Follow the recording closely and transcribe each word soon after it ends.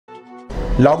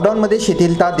लॉकडाऊनमध्ये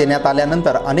शिथिलता देण्यात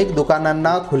आल्यानंतर अनेक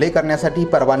दुकानांना खुले करण्यासाठी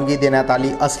परवानगी देण्यात आली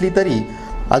असली तरी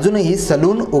अजूनही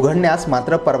सलून उघडण्यास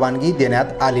मात्र परवानगी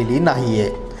देण्यात आलेली नाहीये।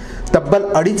 तब्बल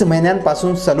 2.5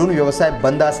 महिन्यांपासून सलून व्यवसाय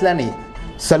बंद असल्याने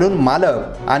सलून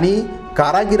मालक आणि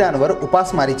कारागिरांवर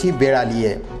उपासमारीची वेळ आली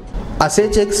आहे।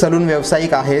 असेच एक सलून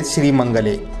व्यावसायिक आहेत श्री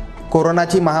मंगले।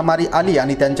 कोरोनाची महामारी आली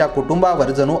आणि त्यांच्या कुटुंबावर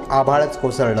जणू आभाळच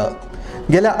कोसळलं।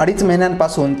 गेल्या 2.5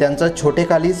 महिन्यांपासून त्यांचं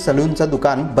छोटेखाली सलूनचं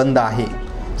दुकान बंद आहे।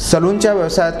 सलूनच्या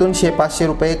व्यवसायातून 100-500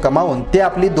 रुपये कमावून ते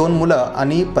आपली 2 मुलं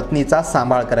आणि पत्नीचा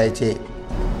सांभाळ करायचे,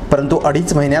 परंतु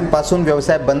 2.5 महिन्यांपासून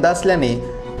व्यवसाय बंद असल्याने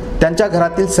त्यांच्या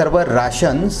घरातील सर्व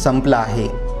राशन संपलं आहे।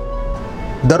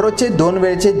 दररोजचे 2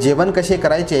 वेळचे जेवण कसे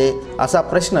करायचे असा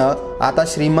प्रश्न आता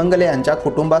श्री मंगले यांच्या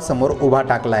कुटुंबासमोर उभा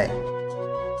टाकलाय।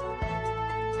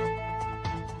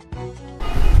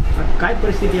 काय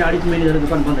परिस्थिती 2.5 महिने झाले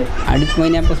दुकान बंद आहे। 2.5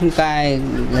 महिन्यापासून काय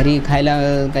घरी खायला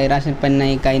काही राशन पण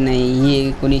नाही, काही नाही।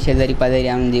 हे कोणी शेजारी पाजारी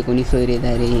आणून दे, कोणी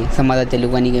सोयरेदारी समाजाच्या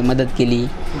लोकांनी काही मदत केली,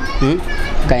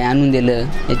 काय आणून दिलं,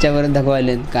 याच्यावर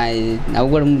धगवायलं। काय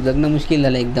अवघड, जगणं मुश्किल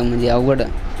झालं एकदम, म्हणजे अवघड।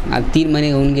 आज 3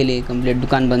 महिने होऊन गेले कंप्लीट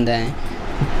दुकान बंद आहे।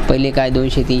 पहिले काय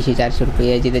 200, 300, 400 रुपये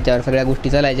यायचे, त्याच्यावर सगळ्या गोष्टी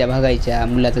चालायच्या, भागायच्या।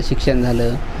 मुलाचं शिक्षण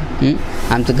झालं,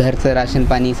 आमचं घरचं राशन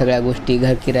पाणी, सगळ्या गोष्टी,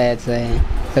 घर किरायाचं आहे,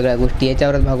 सगळ्या गोष्टी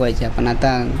याच्यावरच भागवायच्या। पण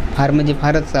आता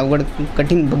फारच अवघड,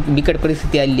 कठीण, बिकट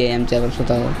परिस्थिती आली आहे आमच्यावर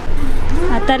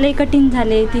स्वतःवर। आता लय कठीण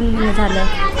झाले। 3 महिने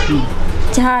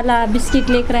झालं चहाला बिस्किट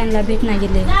लेकरांना भेटना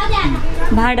गेले,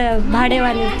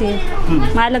 भाडेवाले होते,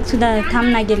 मालक सुद्धा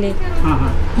थांबना गेले।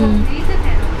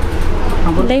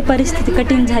 लय परिस्थिती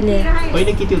कठीण झाली आहे।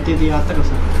 पहिले किती होते ते, आता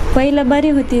कसं? पहिलं बरी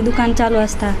होती, दुकान चालू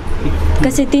असता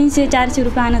कसे 300-400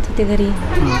 रुपये आणत होते घरी,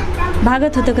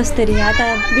 भागत होतं कसं तरी।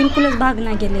 आता बिलकुलच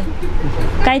भागना गेले।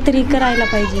 काहीतरी करायला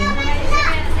पाहिजे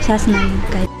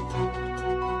शासनाने। काय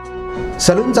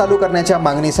सलून चालू करण्याच्या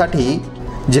मागणीसाठी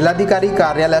जिल्हाधिकारी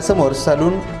कार्यालयासमोर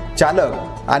सलून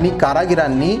चालक आणि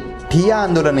कारागिरांनी ठिय्या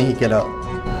आंदोलनही केलं।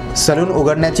 सलून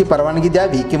उघडण्याची परवानगी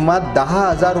द्यावी किंवा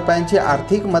 10,000 रुपयांची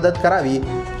आर्थिक मदत करावी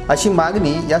अशी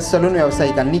मागणी या सलून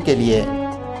व्यावसायिकांनी केली आहे।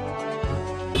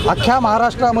 अख्ख्या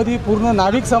महाराष्ट्रामध्ये पूर्ण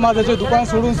नाविक समाजाचे दुकान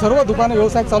सोडून सर्व दुकानं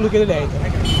व्यवसाय चालू केलेले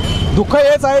आहेत। दुःख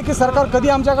हेच आहे की सरकार कधी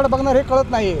आमच्याकडे बघणार हे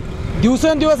कळत नाही आहे।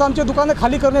 दिवसेंदिवस आमचे दुकानं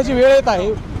खाली करण्याची वेळ येत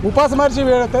आहे, उपासमारीची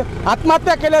वेळ येते।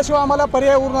 आत्महत्या केल्याशिवाय आम्हाला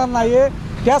पर्याय उरणार नाही आहे।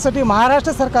 त्यासाठी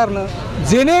महाराष्ट्र सरकारनं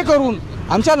जेणेकरून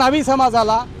आमच्या नाविक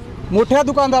समाजाला मोठ्या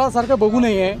दुकानदारासारखं बघू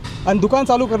नये आणि दुकान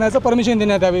चालू करण्याचं परमिशन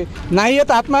देण्यात यावे। नाही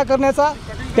तर आत्महत्या करण्याचा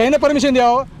त्याने परमिशन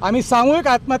द्यावं। आम्ही सामूहिक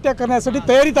आत्महत्या करण्यासाठी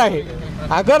तयारीत आहे।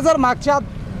 अगर जर मागच्या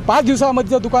 5 दिवसामध्ये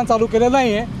जर दुकान चालू केलं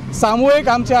नाही आहे, सामूहिक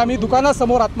आम्ही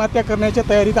दुकानासमोर आत्महत्या करण्याच्या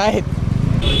तयारीत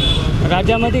आहेत।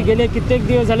 राज्यामध्ये गेले कित्येक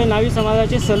दिवस झाले नाविक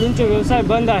समाजाचे सलूनचे व्यवसाय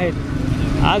बंद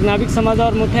आहेत। आज नाविक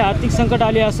समाजावर मोठे आर्थिक संकट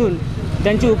आले असून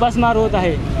त्यांची उपासमार होत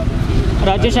आहे।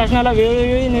 राज्य शासनाला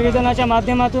वेळोवेळी निवेदनाच्या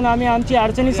माध्यमातून आम्ही आमची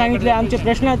अडचणी सांगितले, आमचे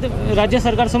प्रश्न राज्य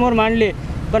सरकारसमोर मांडले,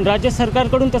 पण राज्य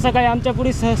सरकारकडून तसा काही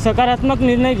आमच्यापुढे सकारात्मक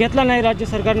निर्णय घेतला नाही राज्य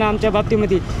सरकारनं आमच्या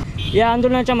बाबतीमध्ये। या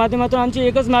आंदोलनाच्या माध्यमातून आमची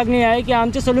एकच मागणी आहे की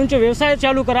आमचे सलूनचे व्यवसाय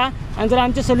चालू करा, आणि जर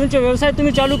आमचे सलूनचे व्यवसाय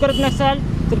तुम्ही चालू करत नसाल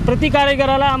तर प्रति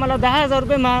कारागिराला आम्हाला 10,000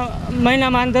 रुपये महिना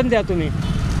मानधन द्या तुम्ही।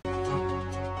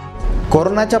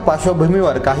 कोरोनाच्या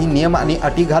पार्श्वभूमीवर काही नियम आणि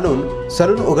अटी घालून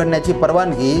सलून उघडण्याची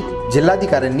परवानगी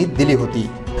जिल्हाधिकाऱ्यांनी दिली होती,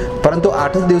 परंतु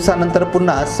 8 दिवसानंतर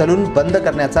पुन्हा सलून बंद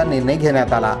करण्याचा निर्णय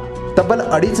घेण्यात आला। तब्बल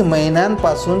 2.5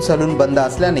 महिन्यांपासून सलून बंद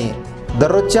असल्याने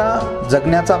दररोजच्या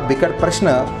जगण्याचा बिकट प्रश्न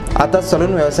आता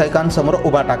सलून व्यावसायिकांसमोर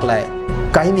उभा टाकलाय।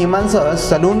 काही नियमांसह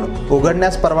सलून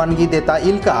उघडण्यास परवानगी देता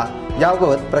येईल का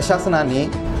याबाबत प्रशासनाने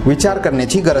विचार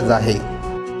करण्याची गरज आहे।